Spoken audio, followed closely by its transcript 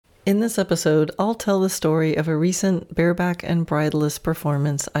In this episode, I'll tell the story of a recent bareback and bridleless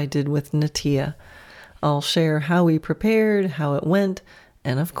performance I did with Natilla. I'll share how we prepared, how it went,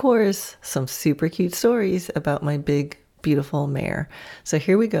 and of course, some super cute stories about my big, beautiful mare. So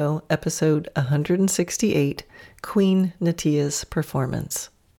here we go, episode 168, Queen Natilla's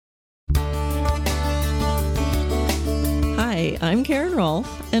Performance. Hi, I'm Karen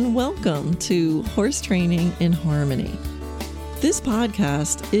Rolfe, and welcome to Horse Training in Harmony. This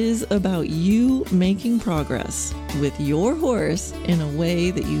podcast is about you making progress with your horse in a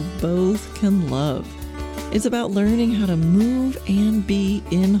way that you both can love. It's about learning how to move and be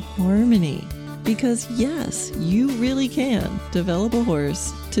in harmony. Because yes, you really can develop a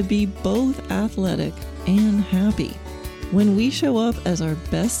horse to be both athletic and happy. When we show up as our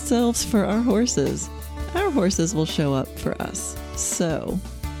best selves for our horses will show up for us. So,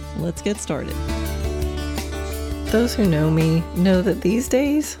 let's get started. Those who know me know that these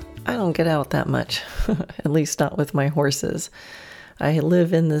days, I don't get out that much, at least not with my horses. I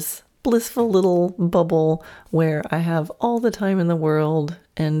live in this blissful little bubble where I have all the time in the world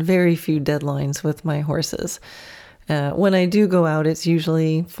and very few deadlines with my horses. When I do go out, it's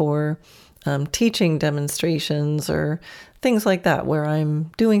usually for teaching demonstrations or things like that, where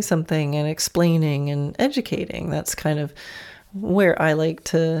I'm doing something and explaining and educating. That's kind of where I like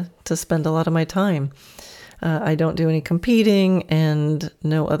to spend a lot of my time. I don't do any competing and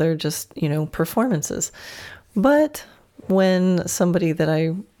no other just, performances. But when somebody that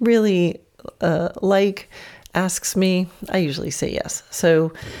I really like asks me, I usually say yes.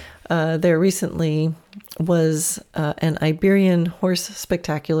 So there recently was an Iberian horse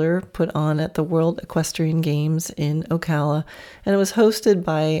spectacular put on at the World Equestrian Games in Ocala, and it was hosted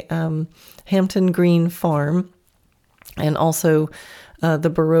by Hampton Green Farm and also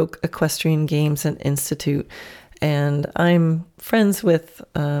the Baroque Equestrian Games and Institute. And I'm friends with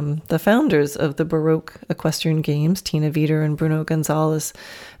the founders of the Baroque Equestrian Games, Tina Viter and Bruno Gonzalez.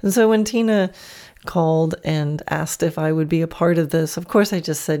 And so when Tina called and asked if I would be a part of this, of course I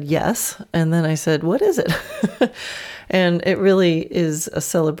just said yes. And then I said, what is it? And it really is a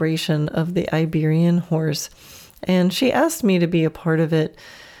celebration of the Iberian horse. And she asked me to be a part of it,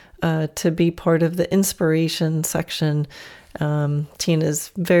 to be part of the inspiration section.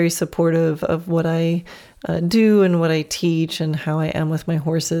 Tina's very supportive of what I do and what I teach and how I am with my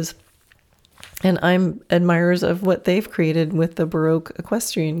horses. And I'm admirers of what they've created with the Baroque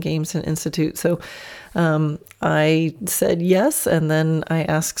Equestrian Games and Institute. So I said yes, and then I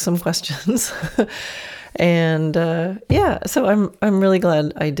asked some questions. And so I'm really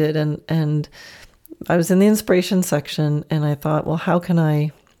glad I did. And I was in the inspiration section, and I thought, well, how can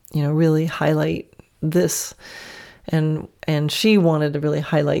I, really highlight this? And she wanted to really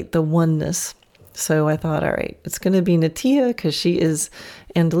highlight the oneness. So I thought, all right, it's going to be Natilla because she is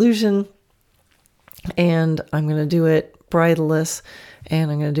Andalusian. And I'm going to do it bridleless,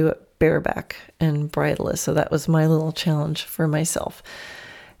 and I'm going to do it bareback and bridleless. So that was my little challenge for myself.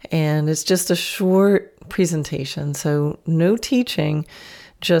 And it's just a short presentation. So no teaching,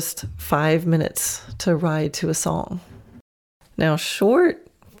 just 5 minutes to ride to a song. Now, short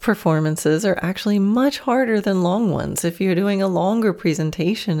performances are actually much harder than long ones. If you're doing a longer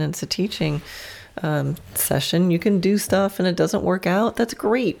presentation and it's a teaching session, you can do stuff and it doesn't work out. That's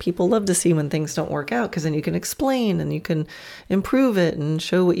great. People love to see when things don't work out because then you can explain and you can improve it and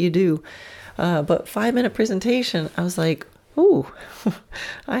show what you do. But 5-minute presentation, I was like, ooh,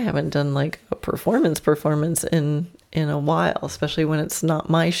 I haven't done like a performance in a while, especially when it's not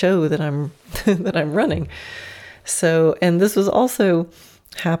my show that I'm that I'm running. So, and this was also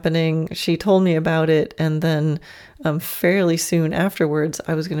happening. She told me about it, and then fairly soon afterwards,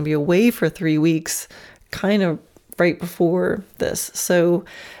 I was going to be away for 3 weeks, kind of right before this. So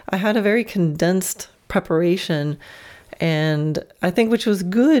I had a very condensed preparation, and I think which was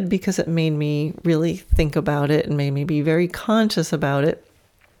good because it made me really think about it and made me be very conscious about it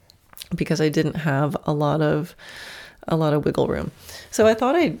because I didn't have a lot of wiggle room. So I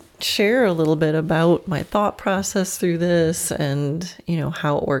thought I'd share a little bit about my thought process through this and,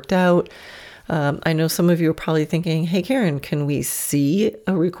 how it worked out. I know some of you are probably thinking, hey, Karen, can we see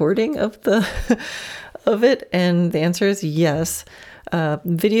a recording of of it? And the answer is yes.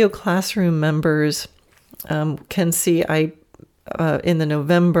 Video classroom members can see in the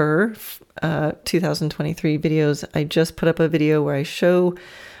November 2023 videos, I just put up a video where I show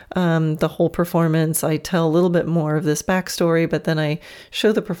the whole performance. I tell a little bit more of this backstory, but then I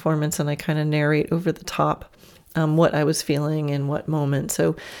show the performance and I kind of narrate over the top what I was feeling in what moment.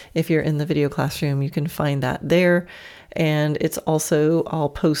 So if you're in the video classroom, you can find that there. And it's also, I'll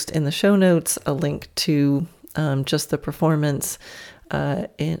post in the show notes a link to just the performance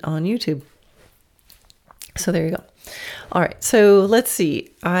on YouTube. So there you go. All right. So let's see.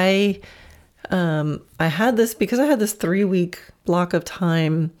 I had this because I had this 3-week block of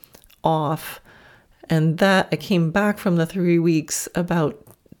time off, and that I came back from the 3 weeks about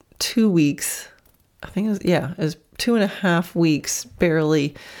 2 weeks. I think it was 2.5 weeks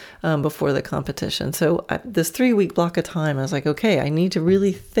barely before the competition. So this 3-week block of time, I was like, okay, I need to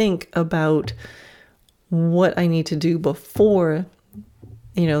really think about what I need to do before,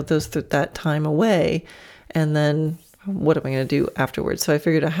 that time away. And then what am I going to do afterwards? So I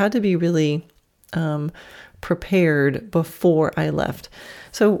figured I had to be really prepared before I left.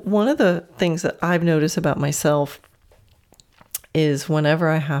 So one of the things that I've noticed about myself is whenever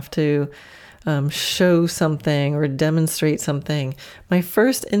I have to show something or demonstrate something, my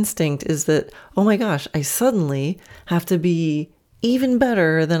first instinct is that, oh my gosh, I suddenly have to be even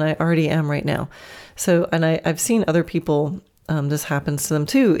better than I already am right now. So, and I've seen other people, this happens to them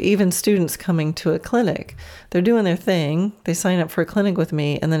too, even students coming to a clinic. They're doing their thing, they sign up for a clinic with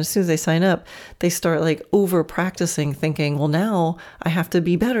me, and then as soon as they sign up, they start like over practicing, thinking, well, now I have to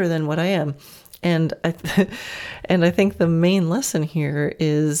be better than what I am. And I think the main lesson here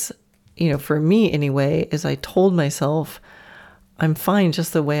is, for me anyway, is I told myself, I'm fine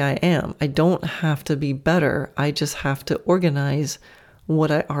just the way I am. I don't have to be better. I just have to organize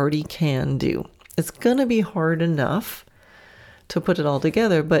what I already can do. It's going to be hard enough to put it all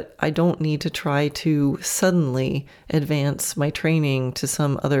together, but I don't need to try to suddenly advance my training to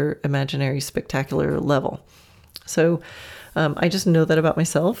some other imaginary spectacular level. So I just know that about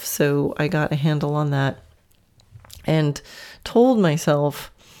myself. So I got a handle on that and told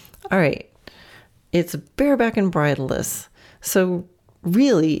myself, all right, it's bareback and bridleless. So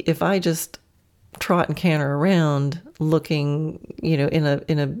really, if I just trot and canter around looking, in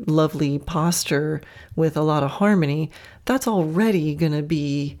a lovely posture with a lot of harmony, that's already going to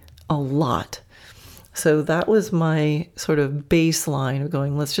be a lot. So that was my sort of baseline of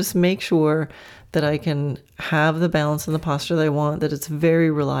going, let's just make sure that I can have the balance and the posture that I want, that it's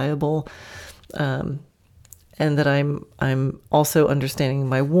very reliable, and that I'm also understanding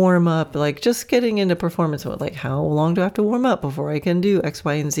my warm up, like just getting into performance mode, like how long do I have to warm up before I can do X,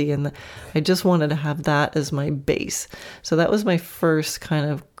 Y, and Z? And I just wanted to have that as my base. So that was my first kind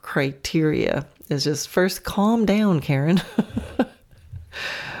of criteria, is just first calm down, Karen.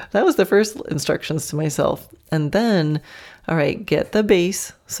 That was the first instructions to myself. And then, all right, get the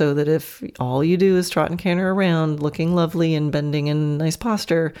base so that if all you do is trot and canter around looking lovely and bending in nice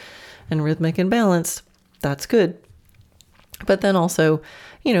posture and rhythmic and balanced, that's good. But then also,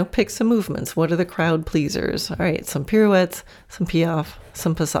 pick some movements. What are the crowd pleasers? All right, some pirouettes, some piaffe,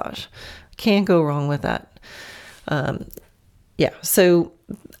 some passage. Can't go wrong with that. So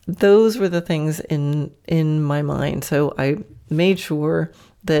those were the things in my mind. So I made sure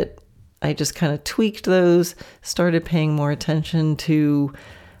that I just kind of tweaked those, started paying more attention to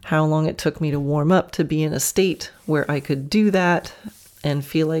how long it took me to warm up to be in a state where I could do that and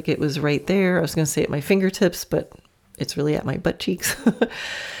feel like it was right there. I was going to say at my fingertips, but it's really at my butt cheeks.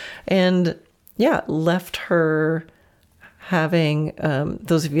 And left her having,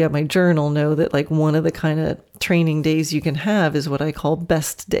 those of you at my journal know that like one of the kind of training days you can have is what I call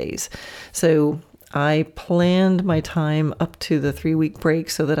best days. So I planned my time up to the 3-week break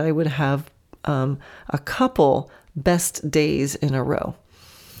so that I would have a couple best days in a row.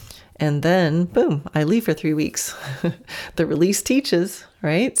 And then, boom, I leave for 3 weeks. The release teaches,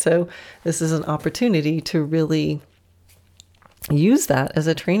 right? So this is an opportunity to really use that as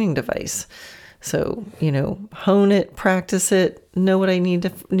a training device. So, hone it, practice it, know what I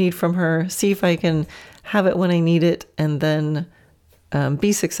need from her, see if I can have it when I need it, and then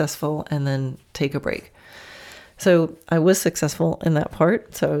be successful, and then take a break. So I was successful in that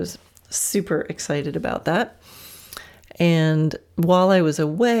part. So I was super excited about that. And while I was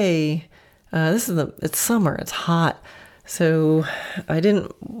away, it's summer, it's hot. So I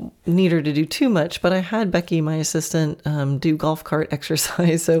didn't need her to do too much, but I had Becky, my assistant, do golf cart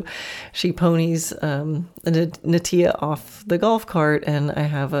exercise. So she ponies Natilla off the golf cart, and I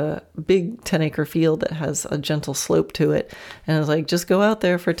have a big 10-acre field that has a gentle slope to it. And I was like, just go out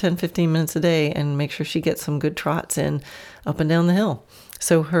there for 10, 15 minutes a day and make sure she gets some good trots in up and down the hill.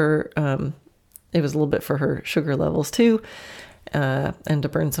 So it was a little bit for her sugar levels too. And to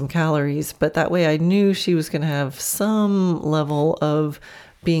burn some calories. But that way I knew she was going to have some level of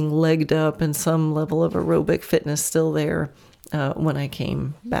being legged up and some level of aerobic fitness still there when I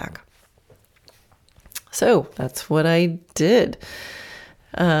came back. So that's what I did.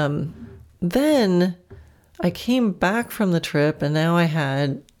 Then I came back from the trip, and now I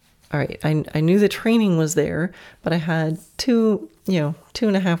had, all right, I knew the training was there, but I had two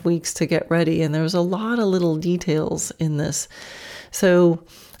 2.5 weeks to get ready. And there was a lot of little details in this. So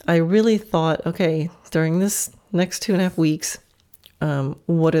I really thought, okay, during this next 2.5 weeks,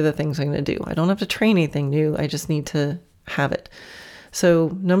 what are the things I'm going to do? I don't have to train anything new. I just need to have it.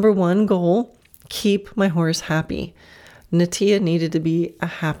 So number one goal, keep my horse happy. Natilla needed to be a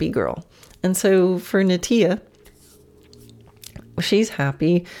happy girl. And so for Natilla, she's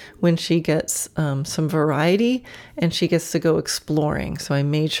happy when she gets some variety and she gets to go exploring. So I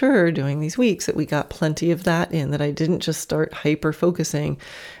made sure during these weeks that we got plenty of that in, that I didn't just start hyper focusing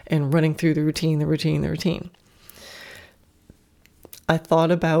and running through the routine. I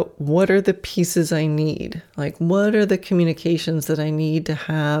thought about what are the pieces I need? Like, what are the communications that I need to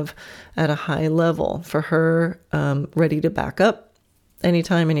have at a high level for her, ready to back up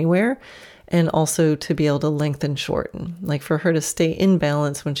anytime, anywhere, and also to be able to lengthen, shorten. Like for her to stay in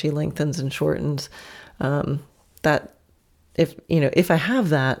balance when she lengthens and shortens. That if I have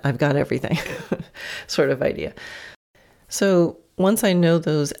that, I've got everything sort of idea. So once I know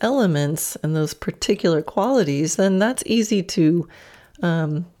those elements and those particular qualities, then that's easy to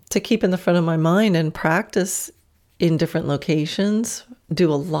keep in the front of my mind and practice in different locations,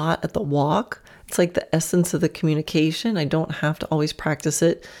 do a lot at the walk. It's like the essence of the communication. I don't have to always practice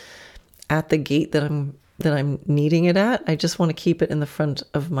it at the gate that I'm needing it at. I just want to keep it in the front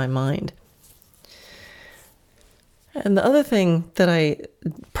of my mind. And the other thing that I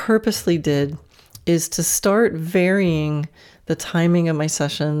purposely did is to start varying the timing of my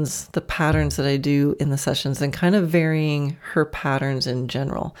sessions, the patterns that I do in the sessions, and kind of varying her patterns in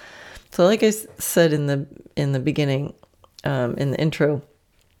general. So like I said in the beginning, in the intro,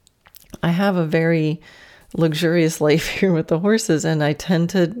 I have a very luxurious life here with the horses, and I tend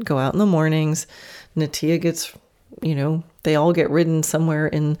to go out in the mornings. Natilla gets, they all get ridden somewhere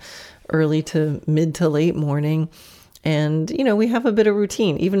in early to mid to late morning. And, we have a bit of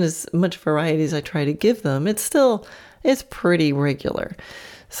routine. Even as much variety as I try to give them, it's pretty regular.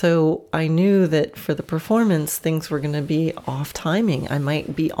 So I knew that for the performance, things were going to be off timing. I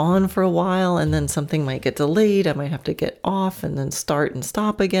might be on for a while and then something might get delayed. I might have to get off and then start and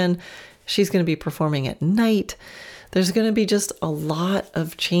stop again. She's going to be performing at night. There's going to be just a lot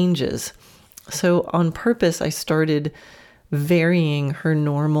of changes. So on purpose, I started varying her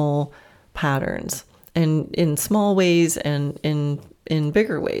normal patterns, and in small ways and in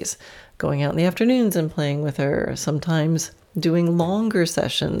bigger ways, going out in the afternoons and playing with her, sometimes doing longer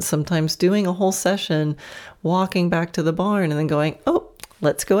sessions, sometimes doing a whole session, walking back to the barn and then going, oh,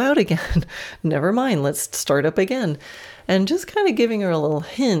 let's go out again. Never mind, let's start up again. And just kind of giving her a little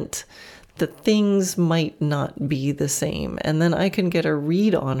hint that things might not be the same. And then I can get a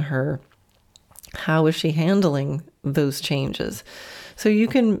read on her. How is she handling those changes? So you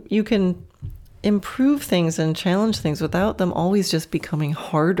can improve things and challenge things without them always just becoming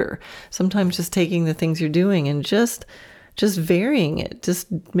harder. Sometimes just taking the things you're doing and just varying it, just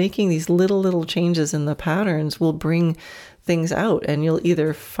making these little changes in the patterns will bring things out, and you'll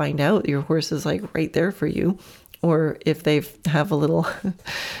either find out your horse is like right there for you, or if they have a little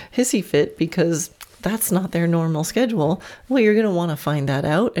hissy fit because that's not their normal schedule, well, you're going to want to find that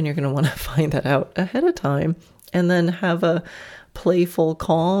out, and you're going to want to find that out ahead of time, and then have a playful,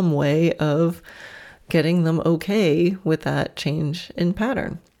 calm way of getting them okay with that change in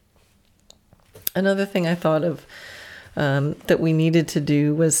pattern. Another thing I thought of that we needed to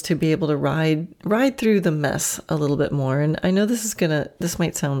do was to be able to ride through the mess a little bit more. And I know this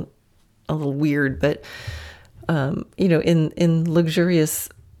might sound a little weird, but in luxurious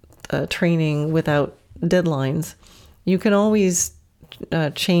training without deadlines, you can always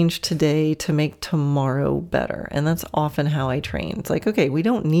change today to make tomorrow better. And that's often how I train. It's like, okay, we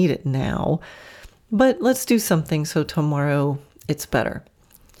don't need it now, but let's do something so tomorrow it's better.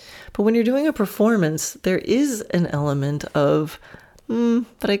 But when you're doing a performance, there is an element of,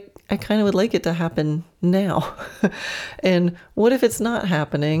 but I kind of would like it to happen now. And what if it's not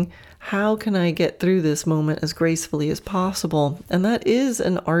happening? How can I get through this moment as gracefully as possible? And that is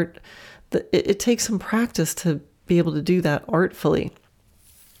an art that it takes some practice to be able to do that artfully.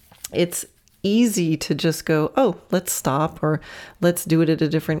 It's easy to just go, oh, let's stop, or let's do it at a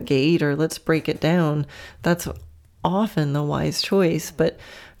different gait, or let's break it down. That's often the wise choice. But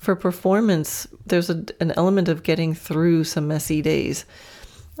for performance, there's an element of getting through some messy days.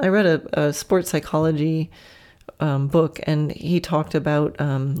 I read a sports psychology book, and he talked about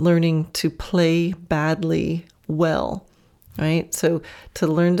learning to play badly well, right? So to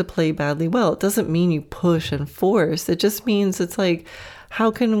learn to play badly well, it doesn't mean you push and force. It just means it's like, how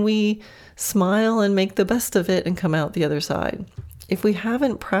can we smile and make the best of it and come out the other side? if we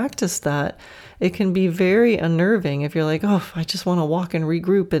haven't practiced that, it can be very unnerving if you're like, oh, I just want to walk and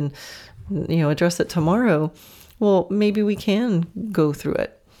regroup and, address it tomorrow. Well, maybe we can go through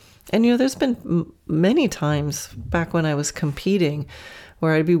it. And, there's been many times back when I was competing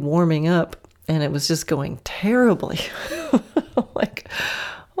where I'd be warming up and it was just going terribly. Like,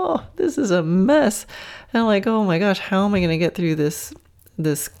 oh, this is a mess. And I'm like, oh my gosh, how am I going to get through this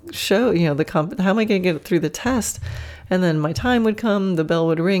show? How am I going to get through the test? And then my time would come, the bell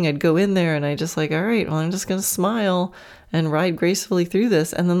would ring, I'd go in there and I just like, all right, well, I'm just going to smile and ride gracefully through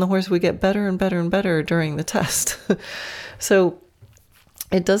this. And then the horse would get better and better and better during the test. So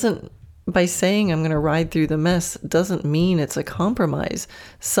it doesn't, by saying I'm going to ride through the mess, doesn't mean it's a compromise.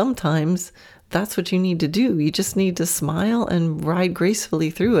 Sometimes that's what you need to do. You just need to smile and ride gracefully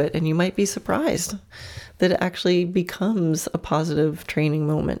through it. And you might be surprised that it actually becomes a positive training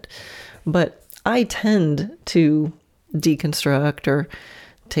moment. But I tend to deconstruct or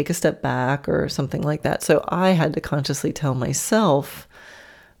take a step back or something like that. So I had to consciously tell myself,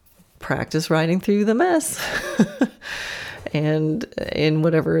 practice riding through the mess. And in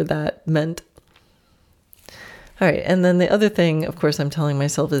whatever that meant. All right. And then the other thing, of course, I'm telling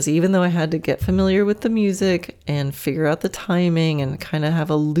myself is even though I had to get familiar with the music and figure out the timing and kind of have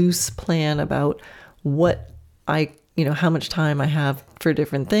a loose plan about what how much time I have for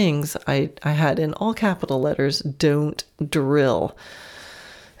different things, I had in all capital letters, don't drill.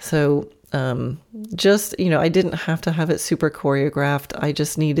 So I didn't have to have it super choreographed. I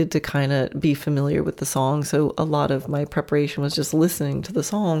just needed to kind of be familiar with the song. So a lot of my preparation was just listening to the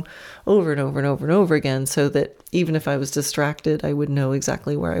song over and over and over and over again, so that even if I was distracted, I would know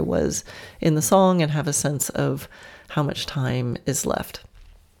exactly where I was in the song and have a sense of how much time is left.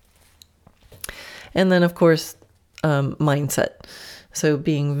 And then, of course, mindset. So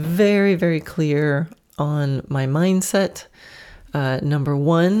being very, very clear on my mindset. Number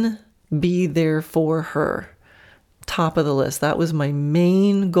one, be there for her. Top of the list. That was my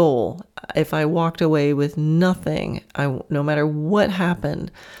main goal. If I walked away with nothing, no matter what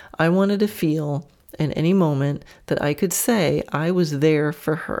happened, I wanted to feel in any moment that I could say I was there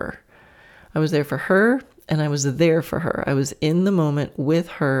for her. I was there for her, and I was there for her. I was in the moment with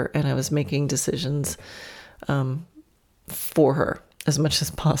her, and I was making decisions for her as much as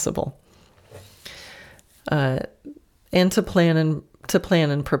possible. And to plan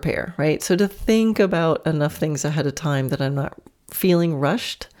and prepare, right? So to think about enough things ahead of time that I'm not feeling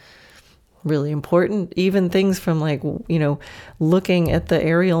rushed, really important. Even things from looking at the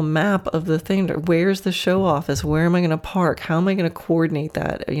aerial map of the thing. Where's the show office? Where am I going to park? How am I going to coordinate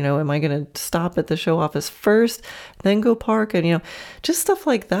that? Am I going to stop at the show office first, then go park? And, just stuff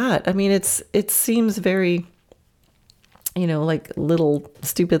like that. I mean, it seems very, like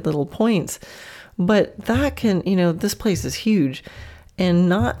stupid little points, but that can, this place is huge. And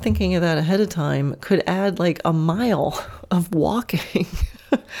not thinking of that ahead of time could add like a mile of walking.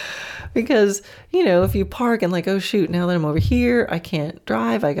 Because, if you park and oh shoot, now that I'm over here, I can't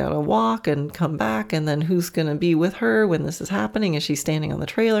drive. I got to walk and come back. And then who's going to be with her when this is happening? Is she standing on the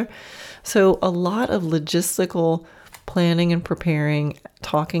trailer? So a lot of logistical planning and preparing,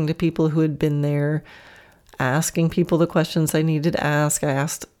 talking to people who had been there, asking people the questions I needed to ask. I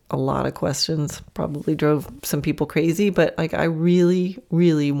asked a lot of questions, probably drove some people crazy, but I really,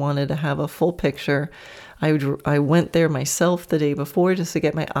 really wanted to have a full picture. I went there myself the day before just to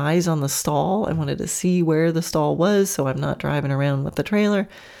get my eyes on the stall. I wanted to see where the stall was, so I'm not driving around with the trailer.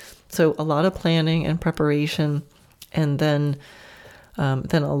 So a lot of planning and preparation, and then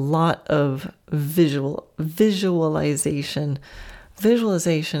a lot of visualization.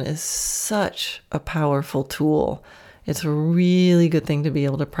 Visualization is such a powerful tool. It's a really good thing to be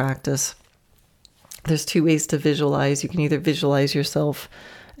able to practice. There's two ways to visualize. You can either visualize yourself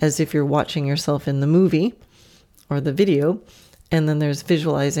as if you're watching yourself in the movie or the video. And then there's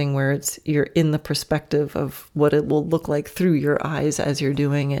visualizing where you're in the perspective of what it will look like through your eyes as you're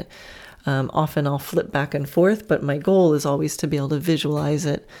doing it. Often I'll flip back and forth, but my goal is always to be able to visualize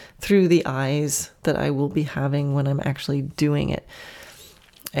it through the eyes that I will be having when I'm actually doing it.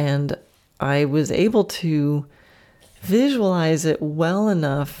 And I was able to visualize it well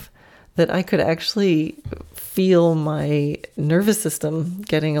enough that I could actually feel my nervous system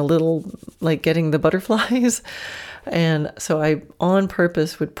getting a little, getting the butterflies. And so I, on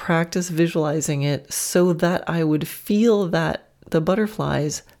purpose, would practice visualizing it so that I would feel the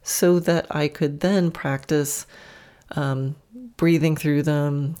butterflies, so that I could then practice breathing through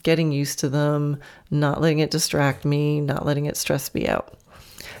them, getting used to them, not letting it distract me, not letting it stress me out.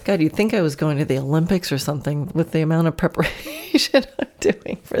 God, you'd think I was going to the Olympics or something with the amount of preparation I'm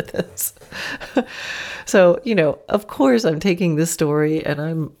doing for this. So, of course I'm taking this story and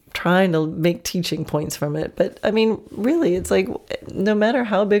I'm trying to make teaching points from it. But I mean, really, it's like, no matter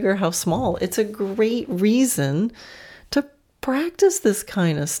how big or how small, it's a great reason to practice this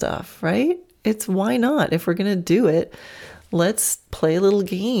kind of stuff, right? It's why not? If we're going to do it, let's play a little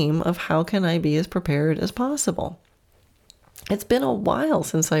game of how can I be as prepared as possible. It's been a while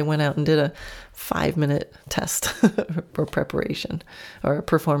since I went out and did a 5-minute test for preparation or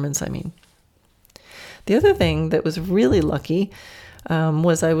performance, I mean. The other thing that was really lucky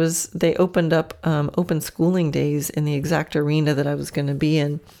was they opened up open schooling days in the exact arena that I was going to be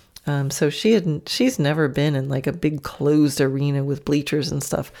in. So she's never been in like a big closed arena with bleachers and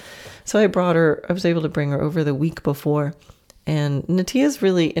stuff. So I was able to bring her over the week before. And Natilla is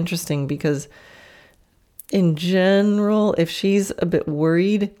really interesting because in general, if she's a bit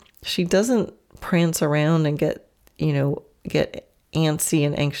worried, she doesn't prance around and get antsy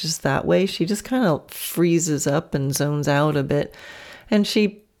and anxious that way. She just kind of freezes up and zones out a bit. And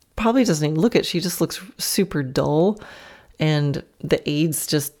she probably doesn't even look at it. She just looks super dull. And the aids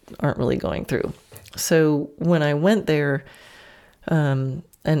just aren't really going through. So when I went there,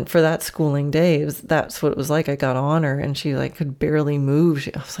 and for that schooling day, that's what it was like. I got on her and she like could barely move.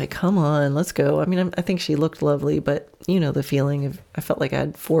 I was like, come on, let's go. I mean, I think she looked lovely, but the feeling of, I felt like I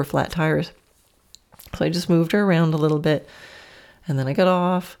had 4 flat tires. So I just moved her around a little bit and then I got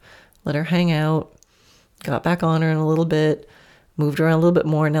off, let her hang out, got back on her in a little bit, moved around a little bit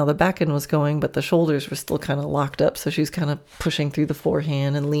more. Now the back end was going, but the shoulders were still kind of locked up. So she was kind of pushing through the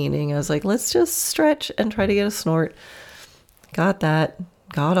forehand and leaning. I was like, let's just stretch and try to get a snort. Got that.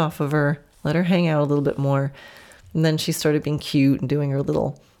 Got off of her, let her hang out a little bit more. And then she started being cute and doing her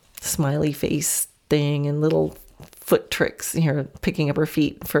little smiley face thing and little foot tricks, picking up her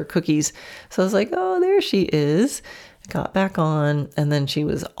feet for cookies. So I was like, oh, there she is. Got back on. And then she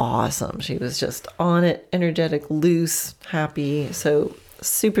was awesome. She was just on it, energetic, loose, happy. So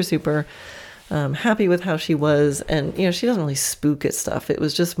super, super happy with how she was. And, she doesn't really spook at stuff. It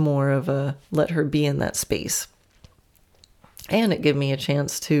was just more of a let her be in that space. And it gave me a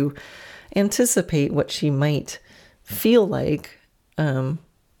chance to anticipate what she might feel like, and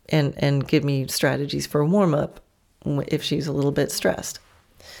give me strategies for a warm-up if she's a little bit stressed.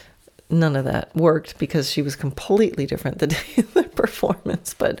 None of that worked because she was completely different the day of the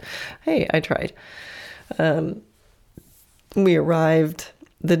performance, but hey, I tried. We arrived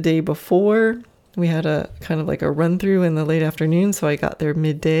the day before. We had a kind of like a run-through in the late afternoon, so I got there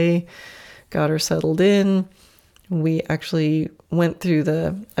midday, got her settled in. We actually went through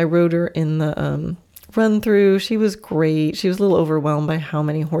I rode her in the run through. She was great. She was a little overwhelmed by how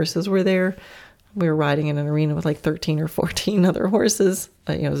many horses were there. We were riding in an arena with like 13 or 14 other horses.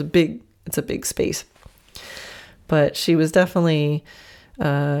 It's a big space. But she was definitely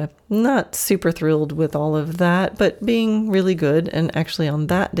not super thrilled with all of that, but being really good. And actually on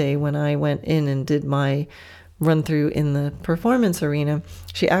that day when I went in and did my run through in the performance arena,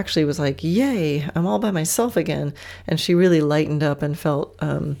 she actually was like, yay, I'm all by myself again. And she really lightened up and felt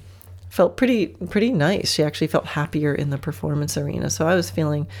pretty nice. She actually felt happier in the performance arena. So I was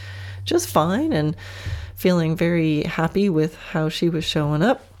feeling just fine and feeling very happy with how she was showing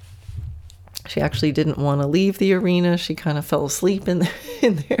up. She actually didn't want to leave the arena. She kind of fell asleep in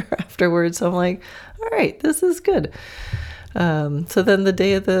there afterwards. So I'm like, all right, this is good. So then the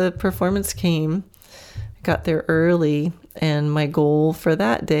day of the performance came. Got there early, and my goal for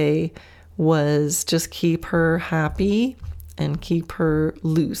that day was just keep her happy and keep her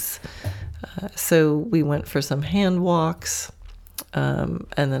loose. So we went for some hand walks, and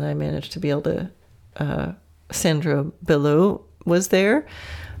then I managed to be able to, Sandra Belleau was there.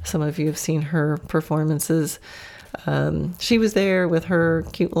 Some of you have seen her performances. She was there with her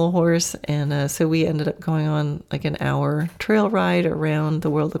cute little horse, and so we ended up going on like an hour trail ride around the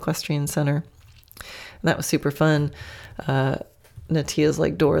World Equestrian Center. And that was super fun. Natilla's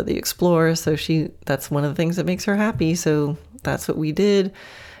like Dora the Explorer, so that's one of the things that makes her happy. So that's what we did.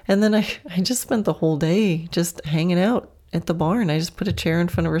 And then I just spent the whole day just hanging out at the barn. I just put a chair in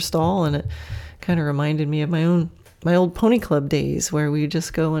front of her stall, and it kind of reminded me of my old pony club days where we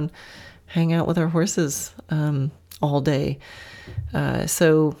just go and hang out with our horses all day.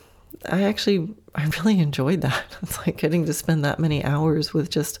 So I really enjoyed that. It's like getting to spend that many hours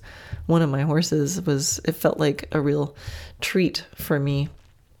with just one of my horses it felt like a real treat for me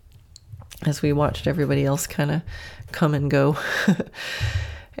as we watched everybody else kind of come and go.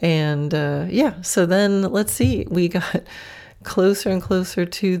 And so then let's see, we got closer and closer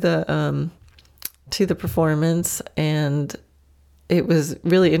to the performance, and it was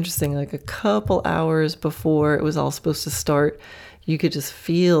really interesting. Like a couple hours before it was all supposed to start, you could just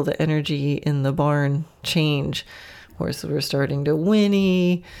feel the energy in the barn change. Horses were starting to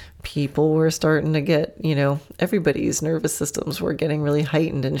whinny. People were starting to get, everybody's nervous systems were getting really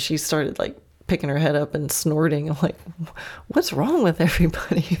heightened. And she started like picking her head up and snorting. I'm like, what's wrong with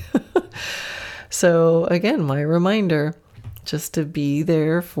everybody? So again, my reminder, just to be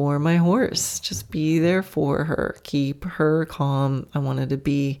there for my horse, just be there for her, keep her calm. I wanted to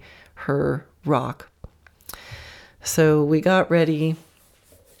be her rock. So we got ready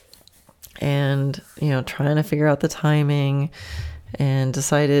and, trying to figure out the timing, and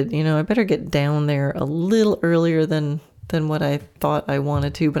decided, I better get down there a little earlier than what I thought I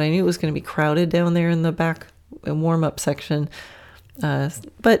wanted to, but I knew it was going to be crowded down there in the back warm-up section.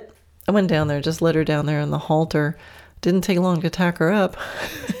 But I went down there, just let her down there in the halter. Didn't take long to tack her up,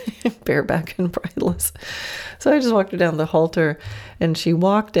 bareback and bridleless. So I just walked her down the halter, and she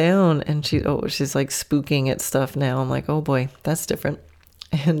walked down, and she's like spooking at stuff now. I'm like, oh boy, that's different.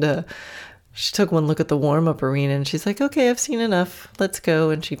 And she took one look at the warm-up arena, and she's like, okay, I've seen enough. Let's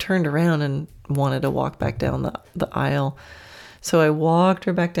go. And she turned around and wanted to walk back down the aisle. So I walked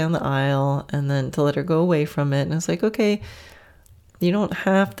her back down the aisle, and then to let her go away from it. And I was like, okay, you don't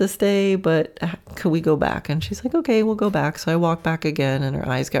have to stay, but could we go back? And she's like, okay, we'll go back. So I walked back again, and her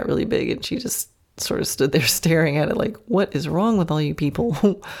eyes got really big, and she just sort of stood there staring at it like, what is wrong with all you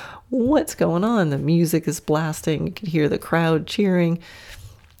people? What's going on? The music is blasting. You could hear the crowd cheering.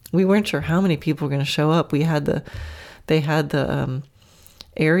 We weren't sure how many people were going to show up. They had the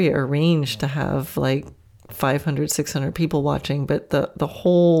area arranged to have like 500, 600 people watching, but the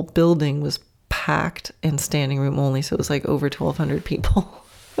whole building was packed and standing room only. So it was like over 1,200 people.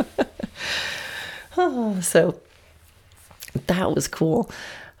 So that was cool.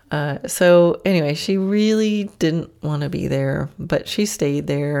 So anyway, she really didn't want to be there, but she stayed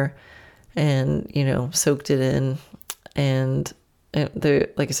there and, soaked it in. And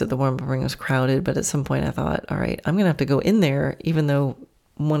like I said, the warm-up ring was crowded, but at some point I thought, all right, I'm going to have to go in there, even though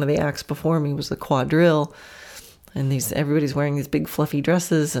one of the acts before me was the quadrille, and everybody's wearing these big fluffy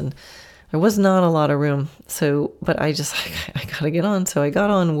dresses, and there was not a lot of room. So, but I got to get on. So I got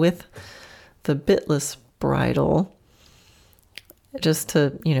on with the bitless bridle, just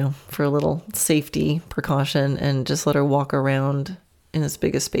to, for a little safety precaution, and just let her walk around in as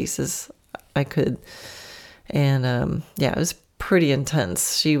big a space as I could. And it was pretty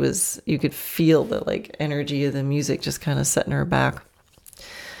intense. You could feel the like energy of the music just kind of setting her back.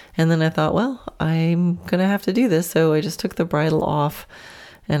 And then I thought, well, I'm going to have to do this. So I just took the bridle off,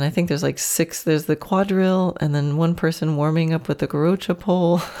 and I think there's like 6, there's the quadrille, and then one person warming up with the garocha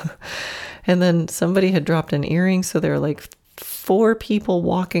pole. And then somebody had dropped an earring. So there were like 4 people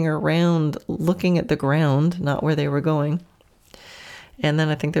walking around looking at the ground, not where they were going. And then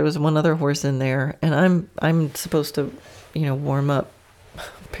I think there was one other horse in there, and I'm supposed to, warm up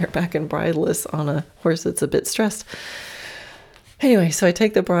bareback and bridleless on a horse that's a bit stressed. Anyway, so I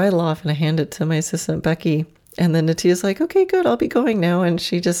take the bridle off and I hand it to my assistant, Becky. And then Natilla's like, okay, good, I'll be going now. And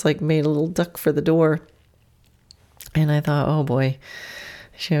she just like made a little duck for the door. And I thought, oh boy,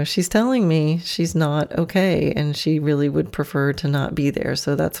 she's telling me she's not okay, and she really would prefer to not be there.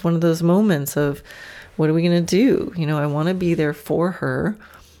 So that's one of those moments of, what are we going to do? I want to be there for her,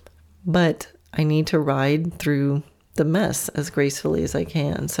 but I need to ride through the mess as gracefully as I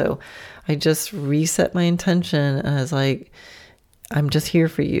can. So I just reset my intention, and I was like, I'm just here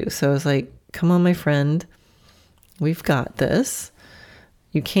for you. So I was like, come on, my friend, we've got this.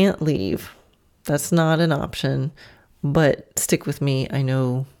 You can't leave. That's not an option, but stick with me. I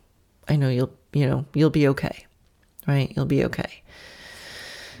know you'll be okay, right? You'll be okay.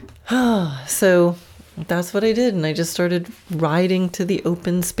 So that's what I did. And I just started riding to the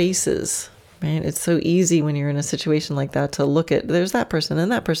open spaces, right? It's so easy when you're in a situation like that to look at, there's that person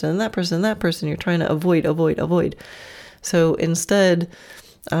and that person and that person and that person. You're trying to avoid. So instead,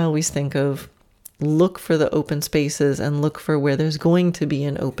 I always think of look for the open spaces and look for where there's going to be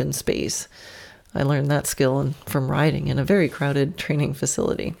an open space. I learned that skill from riding in a very crowded training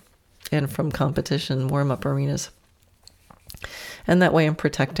facility and from competition warm-up arenas. And that way I'm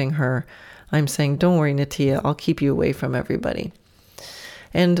protecting her. I'm saying, don't worry, Natilla, I'll keep you away from everybody.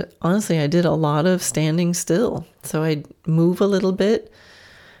 And honestly, I did a lot of standing still. So I'd move a little bit,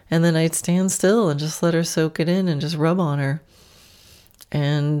 and then I'd stand still and just let her soak it in and just rub on her.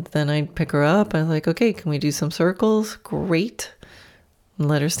 And then I'd pick her up. I was like, okay, can we do some circles? Great. And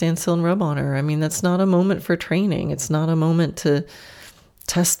let her stand still and rub on her. I mean, that's not a moment for training. It's not a moment to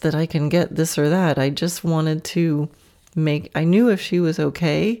test that I can get this or that. I just wanted to I knew if she was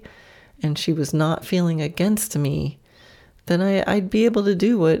okay and she was not feeling against me, then I'd be able to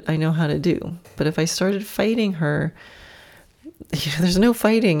do what I know how to do. But if I started fighting her, there's no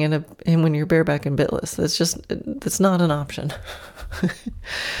fighting in when you're bareback and bitless. That's not an option.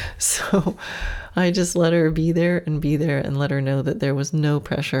 So I just let her be there and let her know that there was no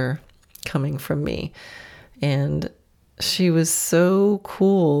pressure coming from me. And she was so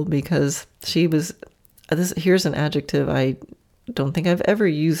cool because here's an adjective I don't think I've ever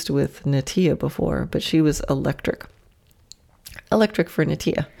used with Natilla before, but she was electric. Electric for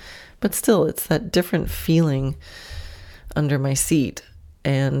Natilla. But still, it's that different feeling under my seat,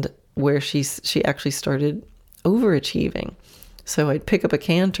 and where she actually started overachieving. So I'd pick up a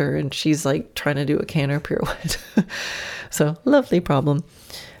canter and she's like trying to do a canter pirouette. So lovely problem.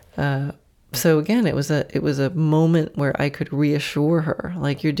 So again, it was a moment where I could reassure her,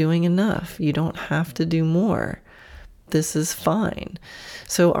 like, you're doing enough. You don't have to do more. This is fine.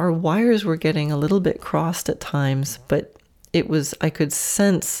 So our wires were getting a little bit crossed at times, but I could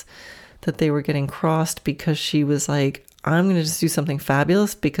sense that they were getting crossed because she was like, I'm going to just do something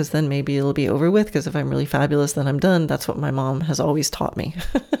fabulous because then maybe it'll be over with, because if I'm really fabulous, then I'm done. That's what my mom has always taught me.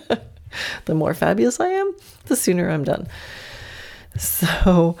 The more fabulous I am, the sooner I'm done.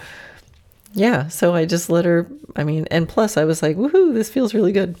 So yeah, so I just let her, and plus I was like, woohoo, this feels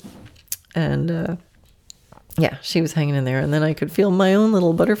really good. And yeah, she was hanging in there. And then I could feel my own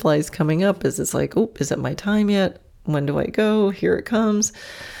little butterflies coming up as it's like, oh, is it my time yet? When do I go? Here it comes.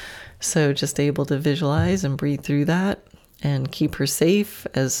 So just able to visualize and breathe through that and keep her safe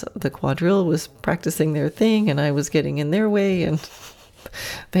as the quadrille was practicing their thing and I was getting in their way and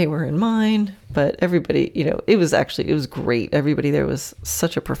they were in mine. But everybody, it was great. Everybody there was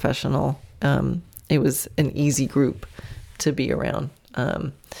such a professional. It was an easy group to be around.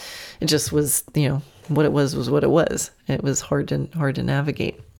 It just was, what it was what it was. It was hard to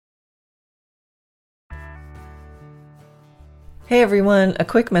navigate. Hey everyone, a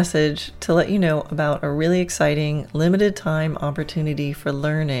quick message to let you know about a really exciting limited time opportunity for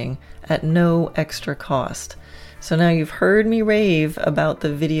learning at no extra cost. So now you've heard me rave about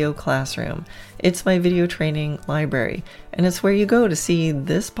the video classroom. It's my video training library, and it's where you go to see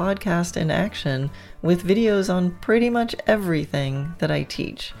this podcast in action with videos on pretty much everything that I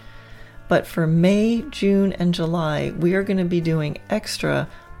teach. But for May, June, and July, we are going to be doing extra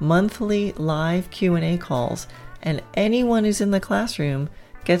monthly live Q&A calls, and anyone who's in the classroom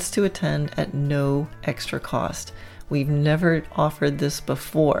gets to attend at no extra cost. We've never offered this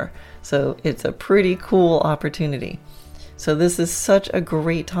before, so it's a pretty cool opportunity. So this is such a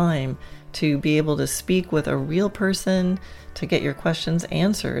great time to be able to speak with a real person, to get your questions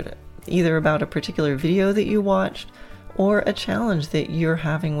answered, either about a particular video that you watched or a challenge that you're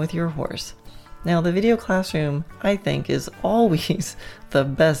having with your horse. Now, the video classroom, I think, is always the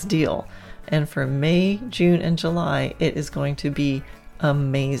best deal. And for May, June, and July, it is going to be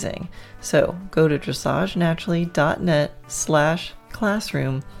amazing. So go to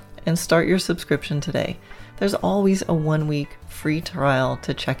dressagenaturally.net/classroom and start your subscription today. There's always a 1-week free trial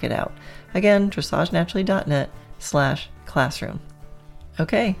to check it out. Again, dressagenaturally.net/classroom.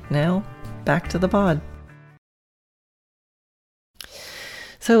 Okay, now back to the pod.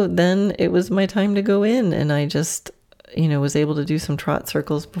 So then it was my time to go in, and I just was able to do some trot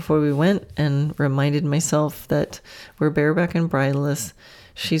circles before we went and reminded myself that we're bareback and bridleless.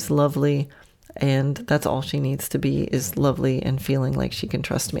 She's lovely, and that's all she needs to be, is lovely and feeling like she can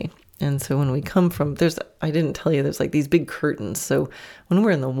trust me. And so when we come from, I didn't tell you, there's like these big curtains. So when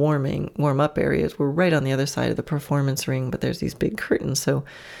we're in the warm up areas, we're right on the other side of the performance ring, but there's these big curtains. So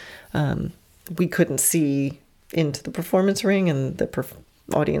we couldn't see into the performance ring, and the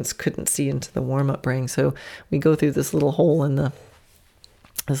audience couldn't see into the warm-up ring. So we go through this little hole in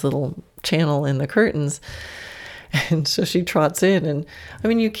this little channel in the curtains. And so she trots in, and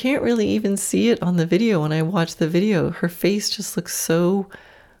you can't really even see it on the video. When I watch the video, her face just looks so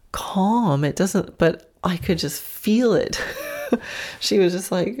calm. It doesn't, but I could just feel it. She was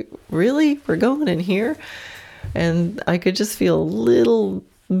just like, really? We're going in here? And I could just feel a little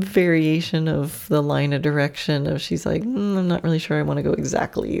variation of the line of direction of, she's like, I'm not really sure I want to go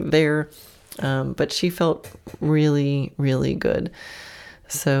exactly there. But she felt really, really good.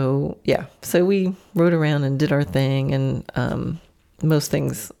 So yeah, so we rode around and did our thing, and most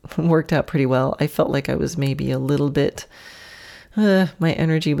things worked out pretty well. I felt like I was maybe a little bit, my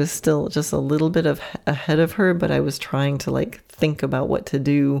energy was still just a little bit ahead of her, but I was trying to think about what to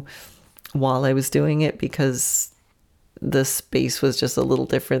do while I was doing it, because the space was just a little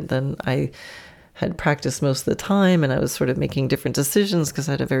different than I had practiced most of the time, and I was sort of making different decisions because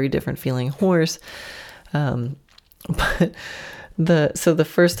I had a very different feeling horse. But the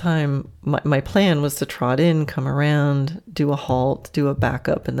first time my plan was to trot in, come around, do a halt, do a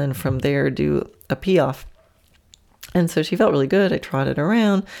backup, and then from there do a pee off. And so she felt really good. I trotted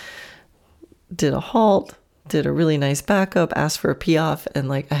around, did a halt, did a really nice backup, asked for a pee off, and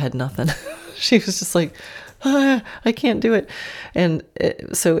like I had nothing. She was just like, I can't do it. And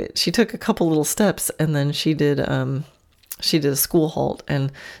so she took a couple little steps, and then she did a school halt.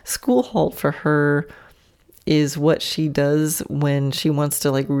 And school halt for her is what she does when she wants to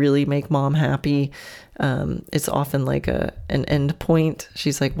like really make mom happy. It's often like an end point.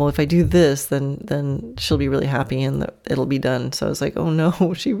 She's like, well, if I do this, then she'll be really happy and it'll be done. So I was like, oh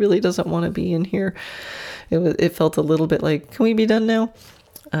no, she really doesn't want to be in here. It felt a little bit like, can we be done now?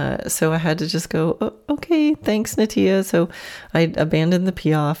 So I had to just go, oh, okay, thanks, Natilla. So I abandoned the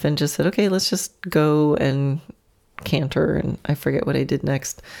pee off and just said, okay, let's just go and canter. And I forget what I did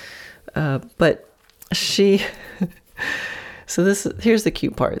next. But she, so here's the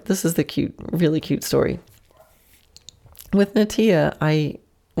cute part. This is the really cute story. With Natilla,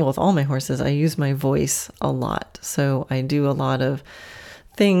 with all my horses, I use my voice a lot. So I do a lot of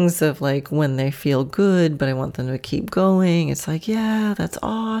things of like when they feel good, but I want them to keep going. It's like, yeah, that's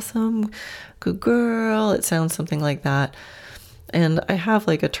awesome. Good girl. It sounds something like that. And I have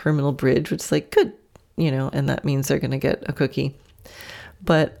like a terminal bridge, which is like, good, and that means they're going to get a cookie.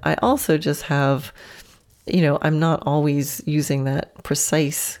 But I also just have, I'm not always using that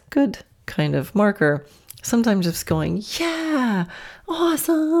precise good kind of marker. Sometimes just going, yeah,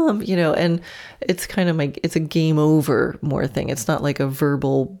 awesome, and it's kind of it's a game over more thing. It's not like a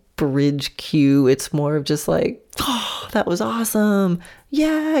verbal bridge cue. It's more of just like, oh, that was awesome.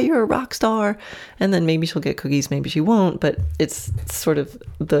 Yeah, you're a rock star. And then maybe she'll get cookies, maybe she won't, but it's sort of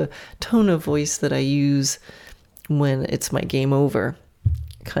the tone of voice that I use when it's my game over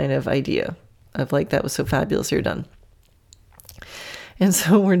kind of idea of like, that was so fabulous, you're done. And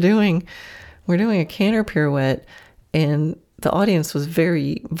so we're doing a canter pirouette, and the audience was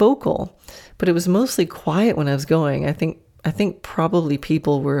very vocal, but it was mostly quiet when I was going. I think probably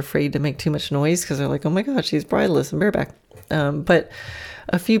people were afraid to make too much noise because they're like, oh my God, she's bridleless and bareback. But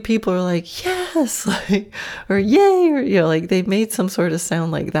a few people are like, yes, like, or yay, or, like they made some sort of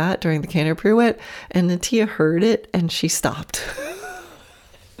sound like that during the canter pirouette, and Natilla heard it and she stopped.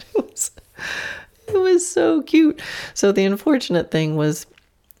 It was so cute. So the unfortunate thing was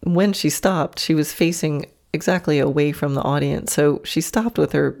when she stopped, she was facing exactly away from the audience. So she stopped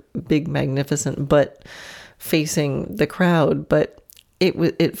with her big, magnificent butt facing the crowd. But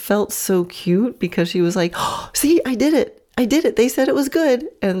it felt so cute because she was like, oh, see, I did it. They said it was good,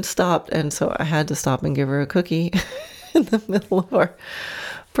 and stopped. And so I had to stop and give her a cookie in the middle of our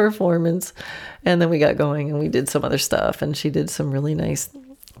performance. And then we got going and we did some other stuff. And she did some really nice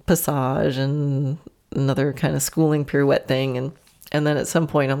passage and another kind of schooling pirouette thing. And then at some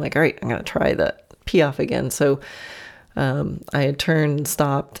point I'm like, all right, I'm going to try the pee off again. So I had turned,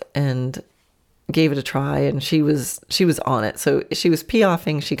 stopped, and gave it a try, and she was on it. So she was pee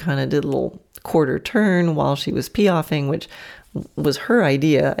offing. She kind of did a little quarter turn while she was pee offing, which was her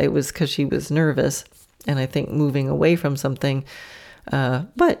idea. It was because she was nervous and I think moving away from something.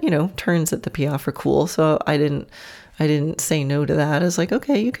 But turns at the pee off are cool. So I didn't say no to that. I was like,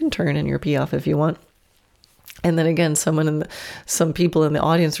 okay, you can turn in your pee off if you want. And then again, some people in the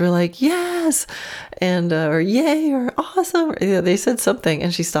audience were like, yes, and or yay, or awesome. Or, they said something,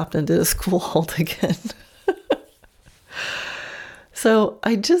 and she stopped and did a school halt again. So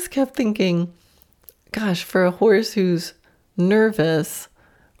I just kept thinking, gosh, for a horse who's nervous,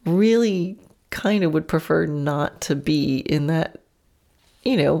 really kind of would prefer not to be in that,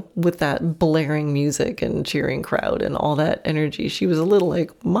 with that blaring music and cheering crowd and all that energy. She was a little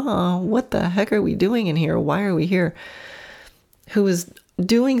like, Ma, what the heck are we doing in here? Why are we here? Who was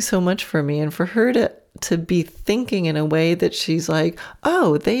doing so much for me, and for her to be thinking in a way that she's like,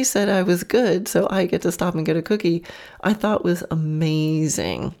 oh, they said I was good, so I get to stop and get a cookie, I thought was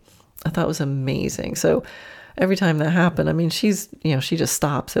amazing. So every time that happened, I mean, she just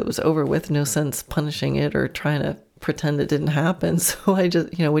stops. It was over with. No sense punishing it or trying to pretend it didn't happen. So I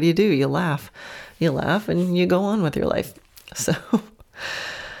just, what do? You laugh and you go on with your life. So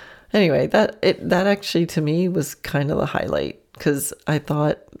anyway, that actually to me was kind of the highlight, because I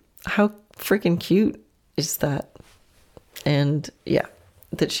thought, how freaking cute is that? And yeah,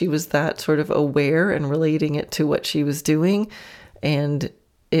 that she was that sort of aware and relating it to what she was doing. And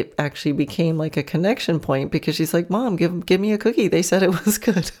it actually became like a connection point, because she's like, Mom, give me a cookie. They said it was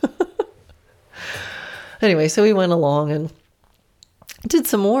good. Anyway, so we went along and did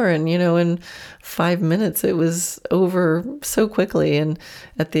some more, and in 5 minutes it was over so quickly. And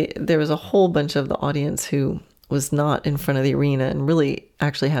there was a whole bunch of the audience who was not in front of the arena and really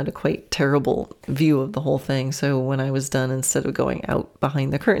actually had a quite terrible view of the whole thing. So when I was done, instead of going out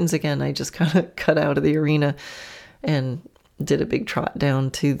behind the curtains again, I just kind of cut out of the arena and did a big trot down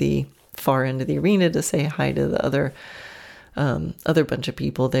to the far end of the arena to say hi to the other bunch of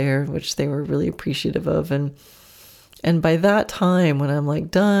people there, which they were really appreciative of. And by that time, when I'm like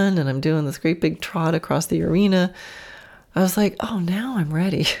done and I'm doing this great big trot across the arena, I was like, oh, now I'm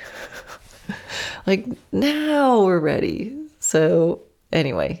ready. Like, now we're ready. So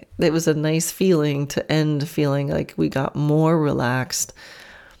anyway, it was a nice feeling to end feeling like we got more relaxed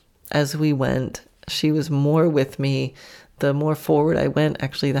as we went. She was more with me. The more forward I went,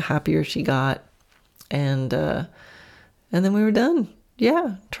 actually, the happier she got. And then we were done.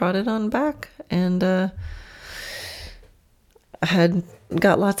 Yeah, trotted on back and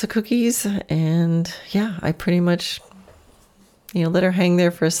got lots of cookies. And yeah, I pretty much let her hang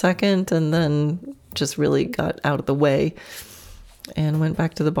there for a second and then just really got out of the way and went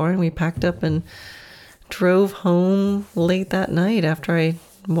back to the barn. We packed up and drove home late that night after I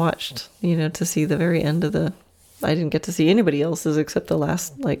watched, to see the very end of I didn't get to see anybody else's except the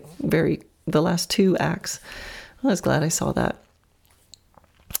last two acts. I was glad I saw that.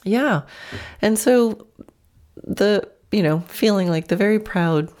 Yeah. And so feeling like the very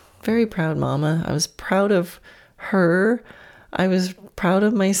proud mama. I was proud of her. I was proud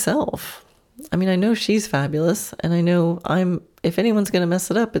of myself. I mean, I know she's fabulous, and I know if anyone's going to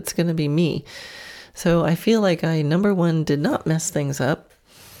mess it up, it's going to be me. So I feel like I, number one, did not mess things up.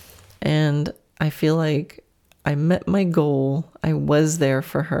 And I feel like I met my goal. I was there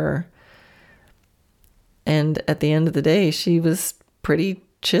for her. And at the end of the day, she was pretty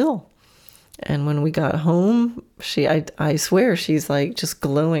chill. And when we got home, I swear she's like just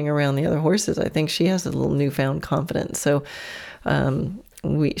glowing around the other horses. I think she has a little newfound confidence. So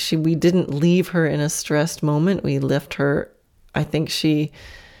we didn't leave her in a stressed moment. We left her. I think she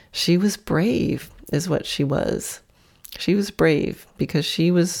was brave is what she was. She was brave because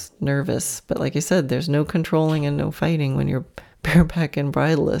she was nervous. But like I said, there's no controlling and no fighting when you're bareback and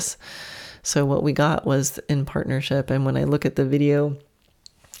bridleless. So what we got was in partnership. And when I look at the video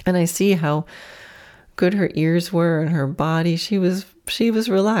and I see how good her ears were and her body, she was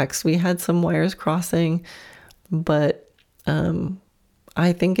relaxed. We had some wires crossing, but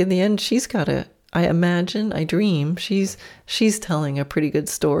I think in the end I dream she's telling a pretty good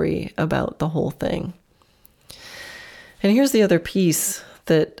story about the whole thing. And here's the other piece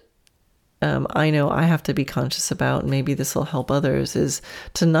that I know I have to be conscious about, and maybe this will help others, is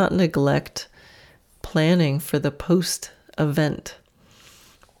to not neglect planning for the post-event.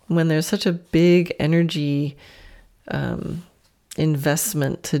 When there's such a big energy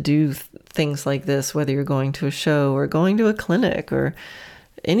investment to do things like this, whether you're going to a show or going to a clinic or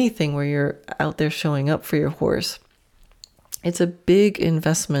anything where you're out there showing up for your horse, it's a big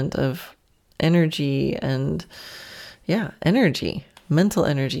investment of energy and energy, mental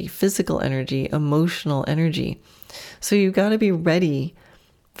energy, physical energy, emotional energy. So you got to be ready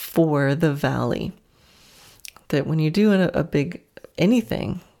for the valley. That when you do a big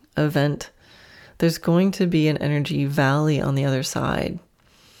event, there's going to be an energy valley on the other side.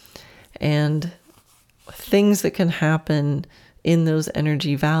 And things that can happen in those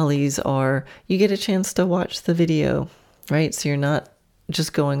energy valleys are, you get a chance to watch the video, right? So you're not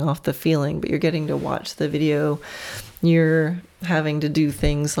just going off the feeling, but you're getting to watch the video. You're having to do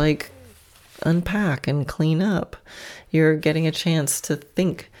things like unpack and clean up. You're getting a chance to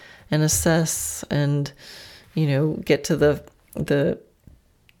think and assess and, get to the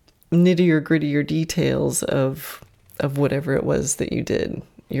nittier grittier details of whatever it was that you did.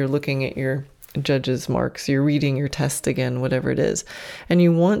 You're looking at your judge's marks, you're reading your test again, whatever it is. And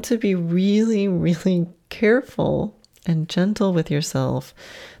you want to be really, really careful and gentle with yourself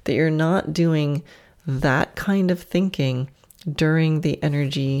that you're not doing that kind of thinking during the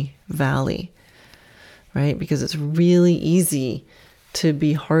energy valley, right? Because it's really easy to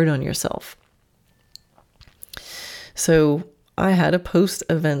be hard on yourself. So I had a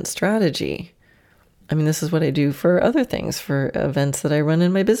post-event strategy. I mean, this is what I do for other things, for events that I run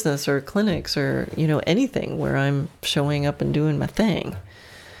in my business or clinics or, anything where I'm showing up and doing my thing.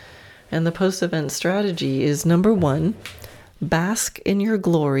 And the post-event strategy is, number one, bask in your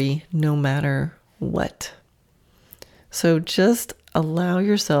glory no matter what. So just allow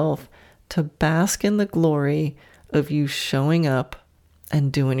yourself to bask in the glory of you showing up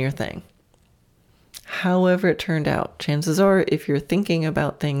and doing your thing. However it turned out, chances are, if you're thinking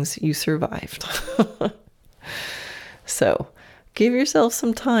about things, you survived. So give yourself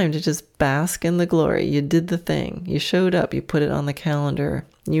some time to just bask in the glory. You did the thing. You showed up. You put it on the calendar.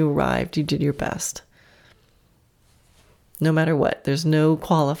 You arrived. You did your best. no matter what. There's no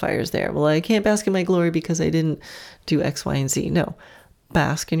qualifiers there. Well, I can't bask in my glory because I didn't do X, Y, and Z. No,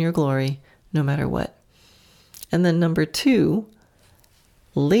 bask in your glory no matter what. And then number 2,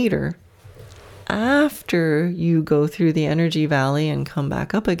 later, after you go through the energy valley and come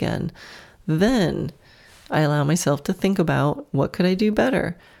back up again, then I allow myself to think about, what could I do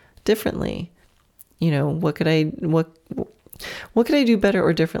better, differently? What could I do better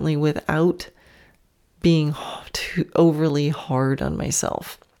or differently without being too overly hard on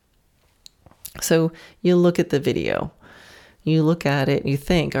myself? So you look at the video, you look at it, you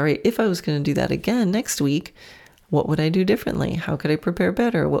think, all right, if I was going to do that again next week, what would I do differently? How could I prepare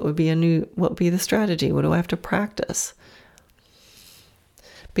better? What would be the strategy? What do I have to practice?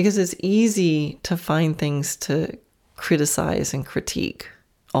 Because it's easy to find things to criticize and critique,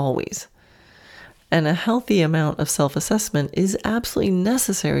 always. And a healthy amount of self-assessment is absolutely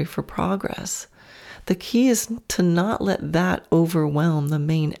necessary for progress. The key is to not let that overwhelm the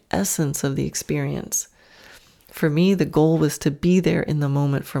main essence of the experience. For me, the goal was to be there in the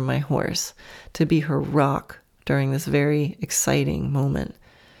moment for my horse, to be her rock during this very exciting moment,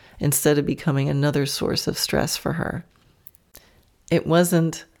 instead of becoming another source of stress for her. It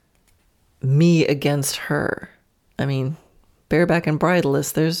wasn't me against her. I mean, bareback and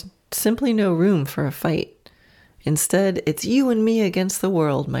bridleless, there's simply no room for a fight. Instead, it's you and me against the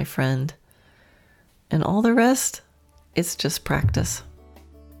world, my friend. And all the rest, it's just practice.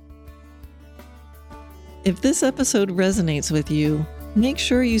 If this episode resonates with you, make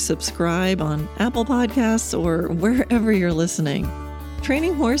sure you subscribe on Apple Podcasts or wherever you're listening.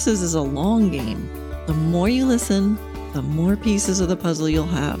 Training horses is a long game. The more you listen, the more pieces of the puzzle you'll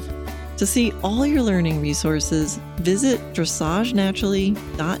have. To see all your learning resources, visit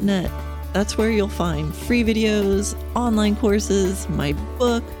dressagenaturally.net. That's where you'll find free videos, online courses, my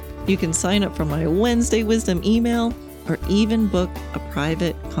book. You can sign up for my Wednesday Wisdom email or even book a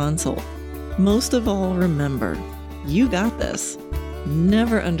private consult. Most of all, remember, you got this.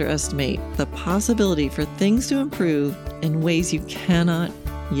 Never underestimate the possibility for things to improve in ways you cannot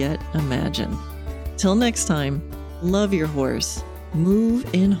yet imagine. Till next time, love your horse, move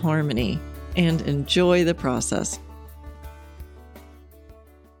in harmony, and enjoy the process.